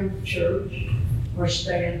it's coming to church or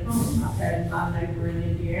staying home. I've had my neighbor in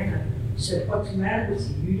Indiana said, what's the matter with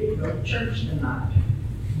you? You didn't go to church tonight.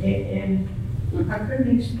 And I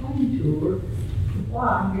couldn't explain to her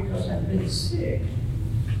why, because I've been sick.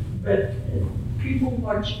 But people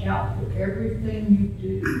watch out for everything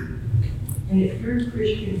you do. And if you're a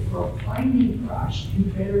Christian proclaiming Christ, you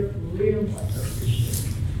better live like a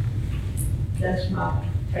Christian. That's my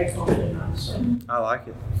take on tonight's sermon. I like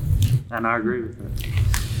it. And I agree with it.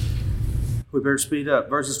 We better speed up.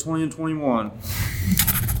 Verses 20 and 21.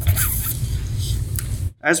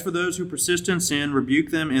 As for those who persist in sin,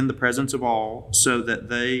 rebuke them in the presence of all, so that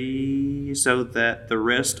the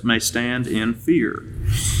rest may stand in fear.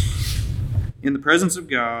 In the presence of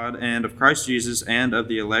God and of Christ Jesus and of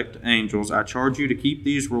the elect angels, I charge you to keep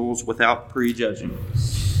these rules without prejudging.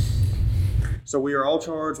 So we are all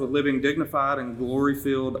charged with living dignified and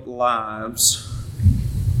glory-filled lives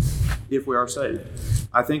if we are saved.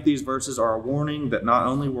 I think these verses are a warning that not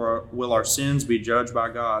only will our sins be judged by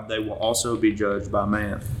God, they will also be judged by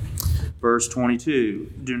man. Verse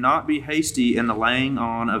 22, do not be hasty in the laying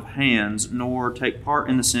on of hands, nor take part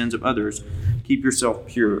in the sins of others. Keep yourself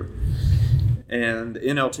pure. And the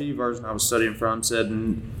NLT version I was studying from said,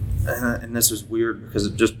 and this is weird because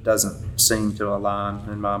it just doesn't seem to align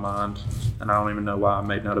in my mind, and I don't even know why I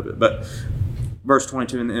made note of it, but verse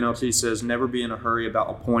 22 in the NLT says, never be in a hurry about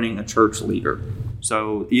appointing a church leader.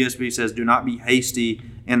 So ESV says, do not be hasty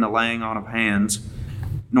in the laying on of hands,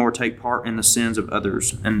 nor take part in the sins of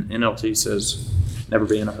others. And NLT says, never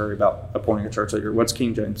be in a hurry about appointing a church leader. What's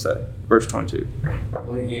King James say? Verse 22.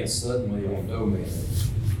 Lay hands suddenly on no man,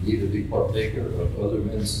 neither be partaker of other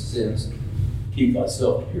men's sins. Keep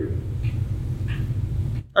thyself pure.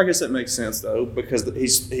 I guess that makes sense, though, because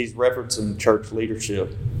he's referencing church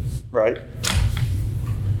leadership, right?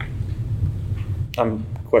 I'm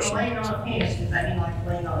questioning. Laying on of hands, does that mean like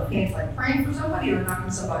laying on of hands, like praying for somebody or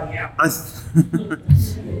knocking somebody out?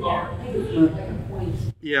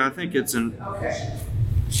 Yeah, I think it's in. Okay.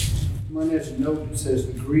 Mine has a note that says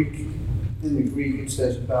in the Greek it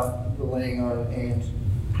says about the laying on of hands.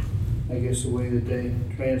 I guess the way that they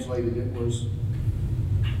translated it was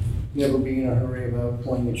never be in a hurry about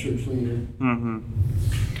appointing a church leader. Mm-hmm.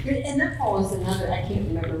 And that follows another, I can't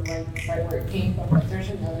remember right where it came from, but there's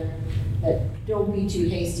another, that don't be too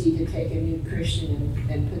hasty to take a new Christian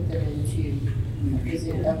and put them into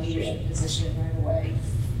a leadership position right away.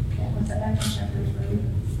 Yeah, what's that back in chapter 3?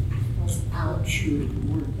 I'm not sure the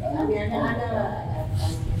word. I mean, I know, I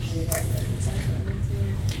can't say that, but it's like,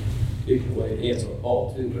 You can lay hands on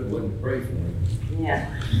Paul too, but it wouldn't pray for him.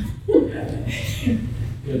 Yeah.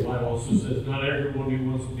 Yeah, the Bible also says, not everyone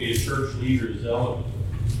who wants to be a church leader is zealous.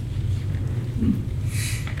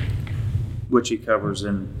 Which he covers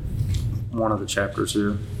in one of the chapters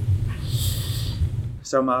here.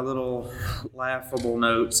 So my little laughable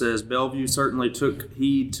note says, Bellevue certainly took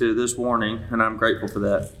heed to this warning, and I'm grateful for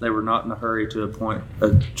that. They were not in a hurry to appoint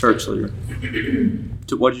a church leader.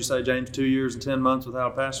 What'd you say, James? 2 years and 10 months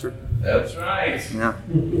without a pastor? That's right. Yeah.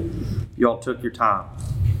 Y'all took your time.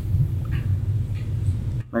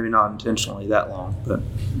 Maybe not intentionally that long, but.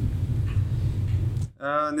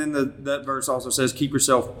 And then that verse also says, keep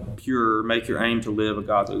yourself pure, make your aim to live a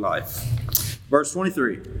godly life. Verse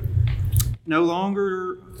 23. No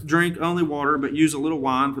longer drink only water, but use a little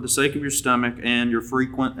wine for the sake of your stomach and your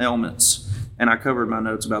frequent ailments. And I covered my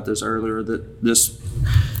notes about this earlier, that this,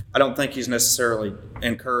 I don't think he's necessarily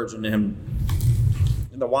encouraging him.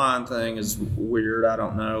 The wine thing is weird. I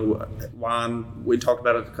don't know. Wine, we talked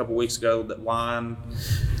about it a couple weeks ago, that wine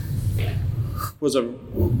was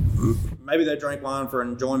maybe they drank wine for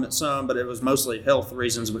enjoyment some, but it was mostly health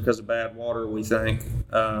reasons because of bad water, we think.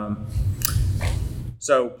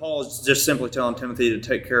 So Paul is just simply telling Timothy to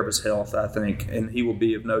take care of his health, I think, and he will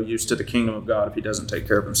be of no use to the kingdom of God if he doesn't take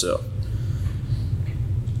care of himself.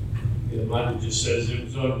 The Bible just says it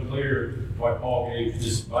was unclear why Paul gave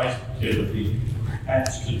this advice to Timothy.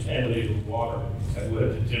 That's contaminated water that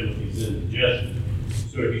led to Timothy's indigestion.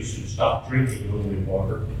 So he should stop drinking only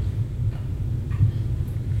water.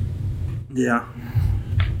 Yeah.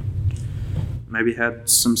 Maybe had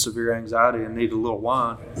some severe anxiety and needed a little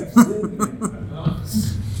wine.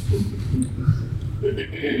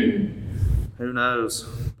 Who knows?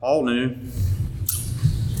 Paul knew.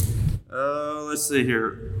 Let's see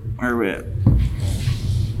here. Where are we at?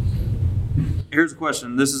 Here's a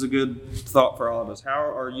question. This is a good thought for all of us. How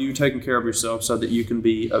are you taking care of yourself so that you can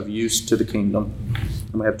be of use to the kingdom?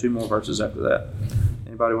 And we have 2 more verses after that.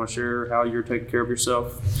 Anybody want to share how you're taking care of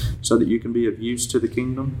yourself so that you can be of use to the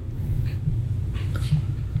kingdom?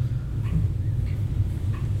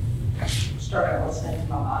 Started listening to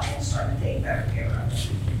my body and started taking better care of it.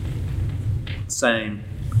 Same,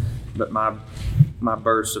 but my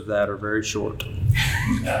bursts of that are very short.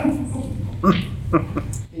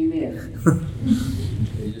 Amen.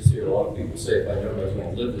 You just hear a lot of people say, if I know I was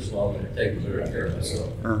going to live this long, I'm going to take better care of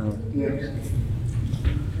myself. Uh-huh. Yeah.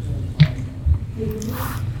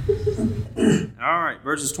 All right,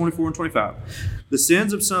 verses 24 and 25. The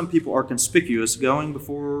sins of some people are conspicuous, going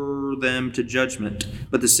before them to judgment,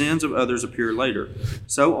 but the sins of others appear later.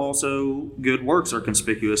 So also good works are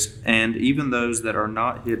conspicuous, and even those that are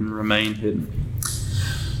not hidden remain hidden.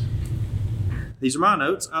 These are my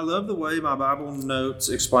notes. I love the way my Bible notes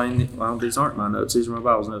explain. Well, these aren't my notes. These are my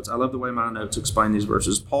Bible's notes. I love the way my notes explain these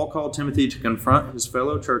verses. Paul called Timothy to confront his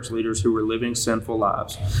fellow church leaders who were living sinful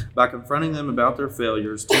lives. By confronting them about their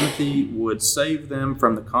failures, Timothy would save them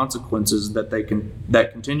from the consequences that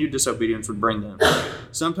continued disobedience would bring them.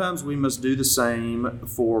 Sometimes we must do the same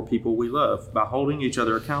for people we love. By holding each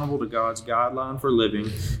other accountable to God's guideline for living,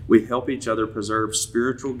 we help each other preserve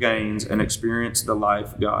spiritual gains and experience the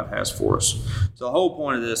life God has for us. So the whole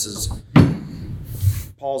point of this is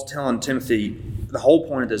Paul's telling Timothy, the whole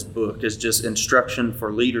point of this book is just instruction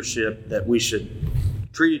for leadership, that we should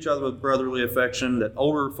treat each other with brotherly affection, that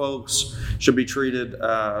older folks should be treated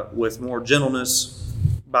with more gentleness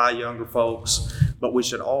by younger folks, but we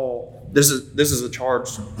should all, this is a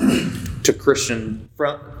charge to Christian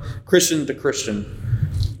to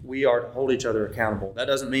Christian. We are to hold each other accountable. That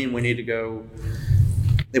doesn't mean we need to go,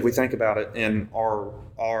 if we think about it in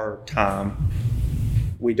our time,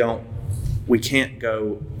 we can't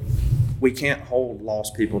hold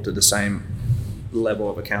lost people to the same level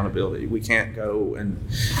of accountability. We can't go, and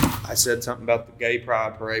I said something about the gay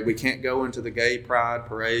pride parade. We can't go into the gay pride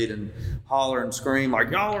parade and holler and scream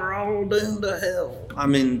like, y'all are all doomed to hell. I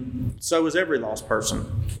mean, so is every lost person,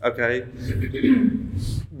 okay?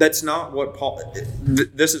 That's not what Paul,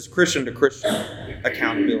 this is Christian to Christian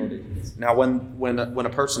accountability. Now, when a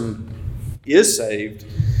person is saved,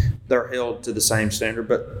 they're held to the same standard,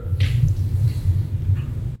 but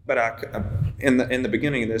in the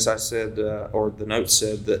beginning of this, I said, or the note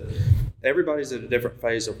said, that everybody's at a different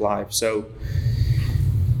phase of life. So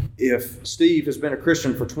if Steve has been a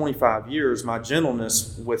Christian for 25 years, my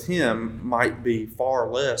gentleness with him might be far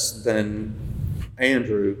less than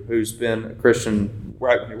Andrew, who's been a Christian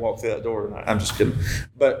right when he walked through that door. I'm just kidding.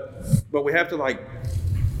 But we have to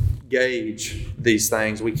gauge these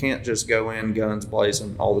things. We can't just go in guns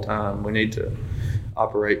blazing all the time. We need to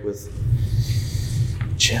operate with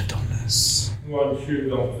gentleness. One shoe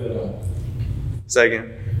don't fit off. Say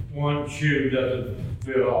again. One shoe doesn't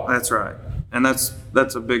fit off. That's right. And that's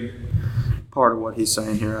a big part of what he's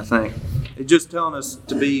saying here, I think. It's just telling us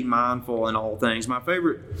to be mindful in all things. My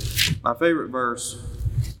favorite verse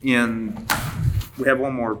we have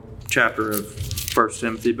one more chapter of 1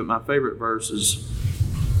 Timothy, but my favorite verse is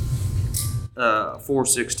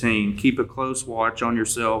 4:16. Keep a close watch on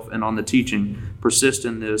yourself and on the teaching. Persist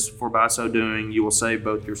in this, for by so doing you will save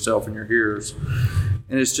both yourself and your hearers.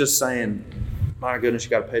 And it's just saying, my goodness, you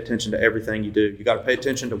got to pay attention to everything you do. You got to pay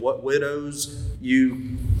attention to what widows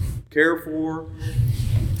you care for,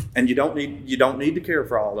 and you don't need to care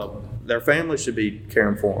for all of them. Their family should be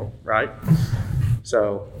caring for them, right?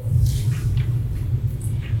 So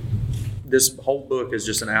this whole book is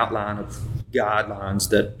just an outline of guidelines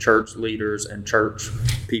that church leaders and church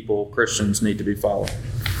people, Christians, need to be following.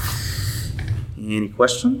 Any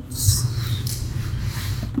questions?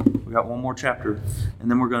 We got one more chapter, and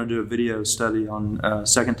then we're going to do a video study on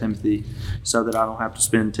 2 Timothy so that I don't have to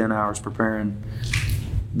spend 10 hours preparing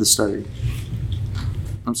the study.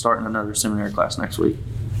 I'm starting another seminary class next week,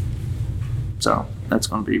 so that's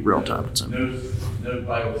going to be real time consuming. No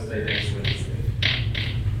Bible study next Wednesday.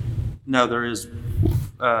 No, there is.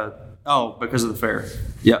 Because of the fair.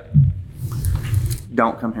 Yep.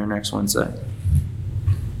 Don't come here next Wednesday.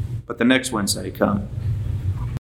 But the next Wednesday, come.